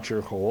a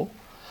larger whole.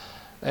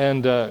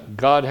 And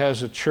God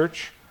has a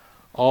church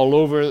all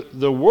over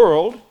the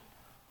world,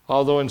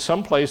 although in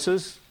some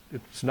places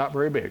it's not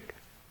very big,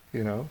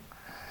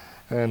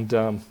 And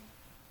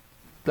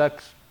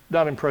that's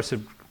not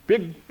impressive.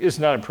 Big is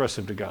not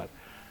impressive to God.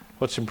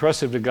 What's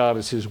impressive to God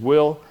is his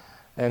will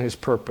and his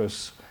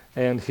purpose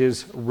and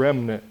his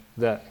remnant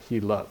that he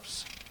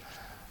loves.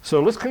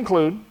 So let's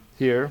conclude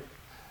here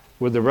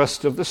with the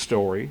rest of the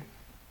story.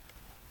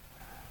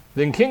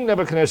 Then King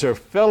Nebuchadnezzar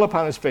fell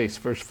upon his face,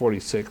 verse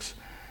 46,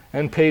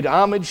 and paid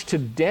homage to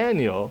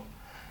Daniel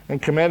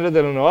and commanded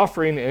that an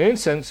offering and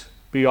incense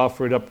be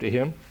offered up to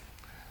him.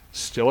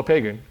 Still a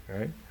pagan,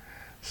 right?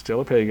 Still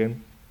a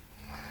pagan.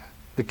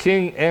 The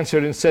king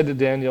answered and said to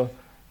Daniel,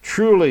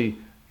 truly,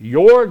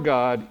 your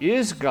God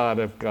is God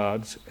of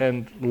gods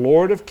and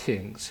Lord of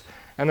kings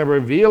and a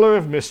revealer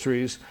of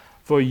mysteries,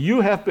 for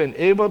you have been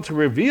able to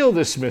reveal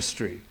this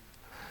mystery.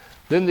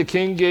 Then the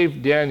king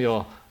gave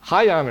Daniel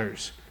high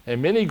honors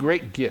and many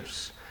great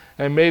gifts,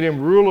 and made him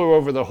ruler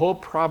over the whole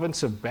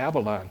province of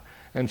Babylon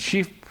and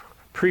chief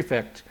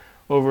prefect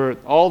over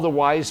all the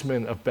wise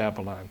men of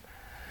Babylon.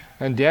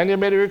 And Daniel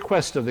made a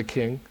request of the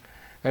king,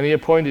 and he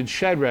appointed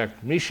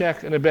Shadrach,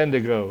 Meshach, and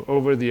Abednego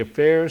over the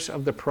affairs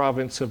of the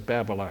province of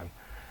Babylon.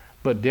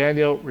 But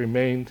Daniel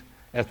remained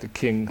at the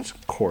king's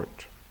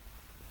court.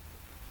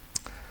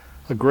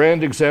 A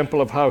grand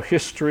example of how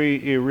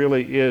history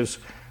really is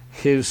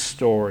his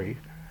story.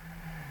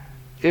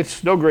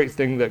 It's no great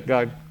thing that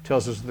God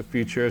tells us the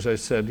future. As I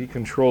said, he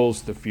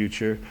controls the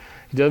future.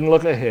 He doesn't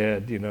look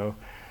ahead,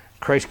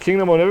 Christ's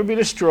kingdom will never be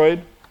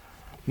destroyed.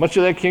 Much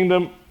of that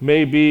kingdom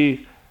may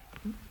be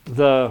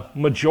the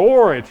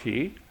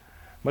majority.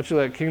 Much of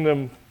that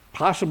kingdom,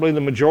 possibly the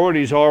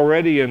majority is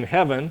already in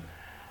heaven,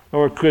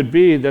 or it could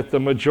be that the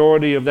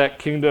majority of that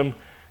kingdom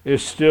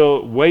is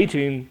still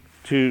waiting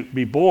to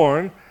be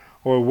born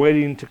or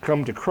waiting to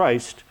come to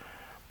Christ.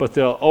 But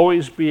there'll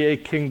always be a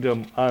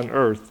kingdom on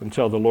earth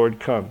until the Lord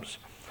comes.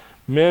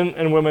 Men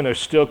and women are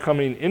still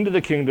coming into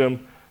the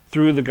kingdom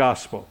through the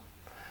gospel.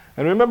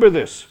 And remember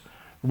this,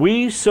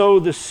 we sow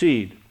the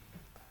seed,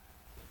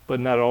 but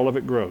not all of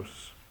it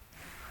grows.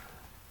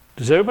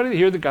 Does everybody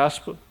hear the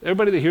gospel?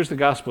 Everybody that hears the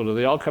gospel, do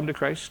they all come to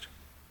Christ?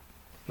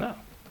 No.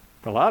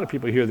 A lot of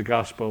people hear the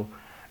gospel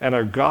and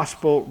are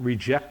gospel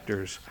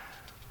rejectors,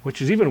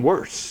 which is even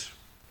worse.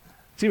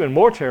 It's even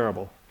more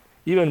terrible,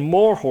 even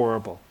more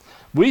horrible.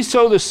 We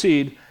sow the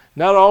seed,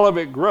 not all of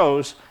it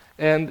grows,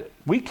 and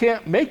we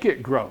can't make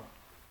it grow.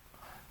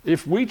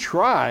 If we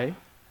try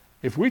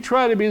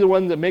to be the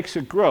one that makes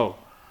it grow,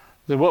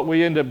 then what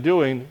we end up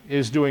doing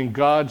is doing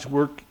God's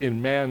work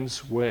in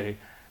man's way,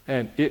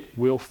 and it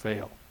will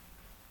fail.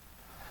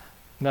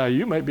 Now,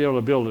 you might be able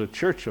to build a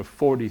church of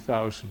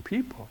 40,000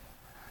 people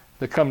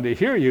that come to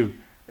hear you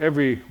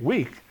every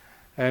week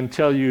and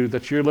tell you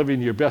that you're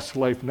living your best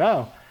life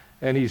now,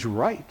 and he's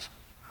right.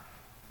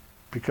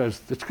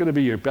 Because it's going to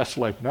be your best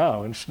life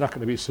now, and it's not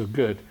going to be so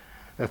good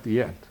at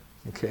the end.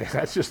 Okay,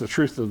 that's just the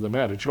truth of the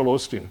matter. Joel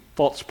Osteen,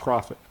 false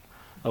prophet,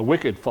 a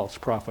wicked false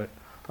prophet,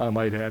 I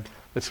might add,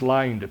 that's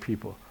lying to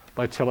people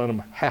by telling them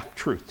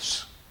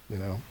half-truths,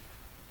 I'm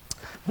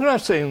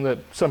not saying that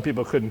some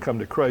people couldn't come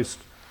to Christ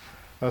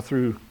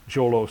through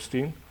Joel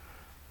Osteen,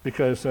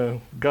 because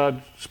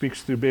God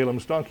speaks through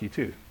Balaam's donkey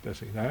too, does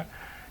he not?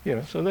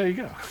 So there you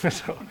go.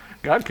 So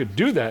God could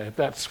do that if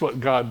that's what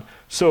God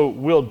so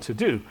willed to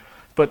do.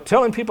 But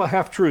telling people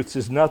half-truths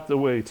is not the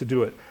way to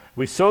do it.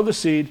 We sow the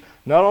seed,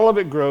 not all of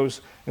it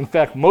grows. In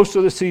fact, most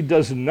of the seed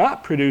does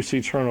not produce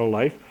eternal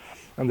life.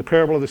 And the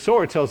parable of the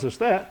sower tells us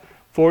that.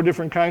 4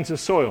 different kinds of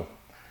soil,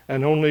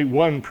 and only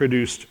one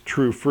produced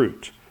true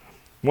fruit.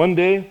 One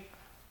day,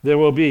 there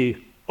will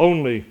be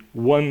only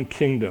one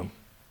kingdom.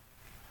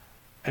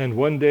 And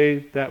one day,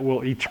 that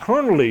will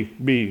eternally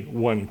be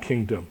one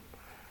kingdom.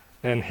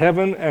 And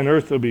heaven and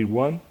earth will be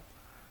one.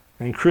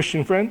 And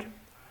Christian friend,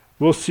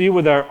 we'll see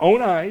with our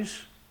own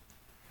eyes,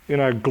 in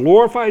our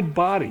glorified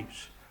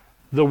bodies,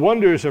 the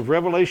wonders of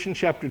Revelation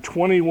chapter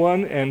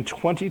 21 and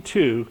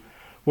 22,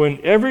 when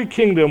every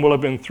kingdom will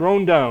have been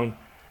thrown down,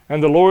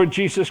 and the Lord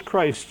Jesus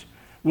Christ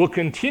will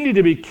continue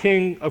to be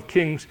King of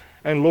kings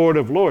and Lord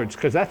of lords,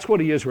 because that's what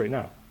he is right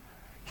now.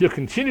 He'll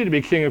continue to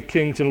be King of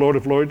kings and Lord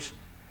of lords,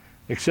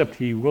 except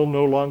he will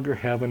no longer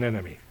have an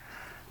enemy.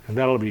 And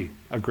that'll be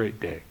a great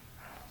day.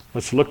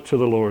 Let's look to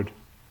the Lord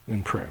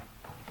in prayer.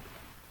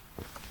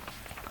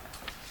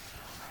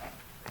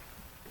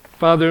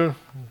 Father,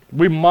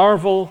 we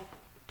marvel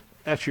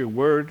at your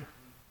word.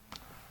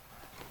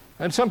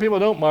 And some people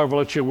don't marvel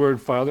at your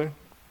word, Father.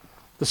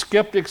 The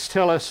skeptics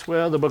tell us,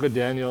 well, the book of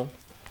Daniel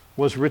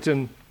was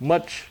written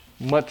much,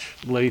 much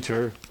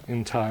later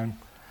in time.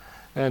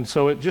 And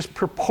so it just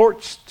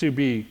purports to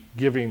be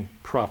giving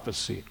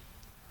prophecy.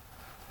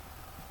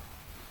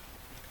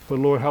 But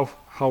Lord,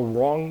 how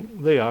wrong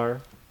they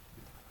are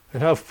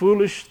and how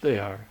foolish they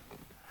are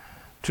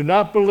to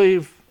not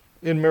believe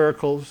in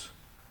miracles,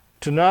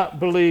 to not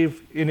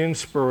believe in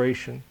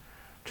inspiration,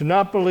 to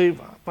not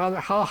believe, Father,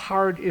 how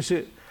hard is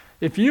it?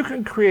 If you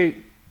can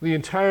create the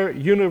entire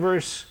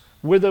universe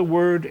with a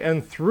word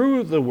and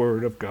through the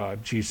word of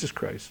God, Jesus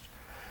Christ,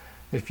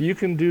 if you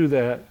can do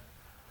that,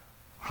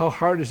 how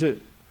hard is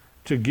it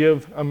to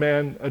give a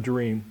man a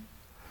dream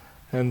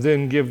and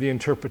then give the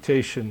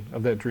interpretation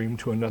of that dream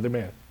to another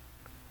man?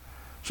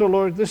 So,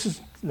 Lord, this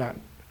is not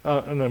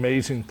an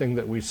amazing thing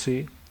that we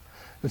see.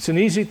 It's an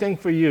easy thing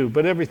for you,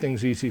 but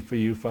everything's easy for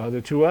you,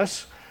 Father. To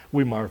us,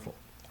 we marvel,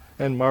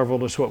 and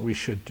marvel is what we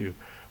should do.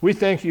 We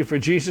thank you for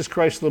Jesus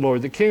Christ the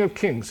Lord, the King of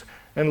kings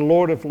and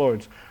Lord of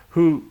lords,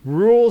 who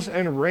rules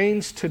and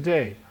reigns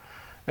today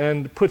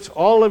and puts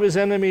all of his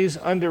enemies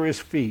under his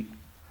feet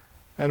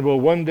and will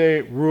one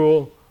day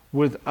rule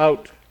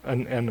without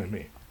an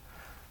enemy.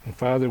 And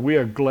Father, we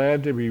are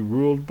glad to be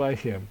ruled by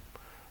him.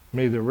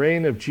 May the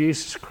reign of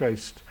Jesus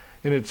Christ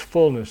in its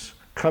fullness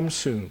come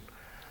soon,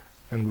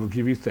 and we'll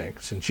give you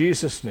thanks. In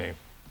Jesus' name,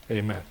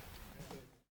 amen.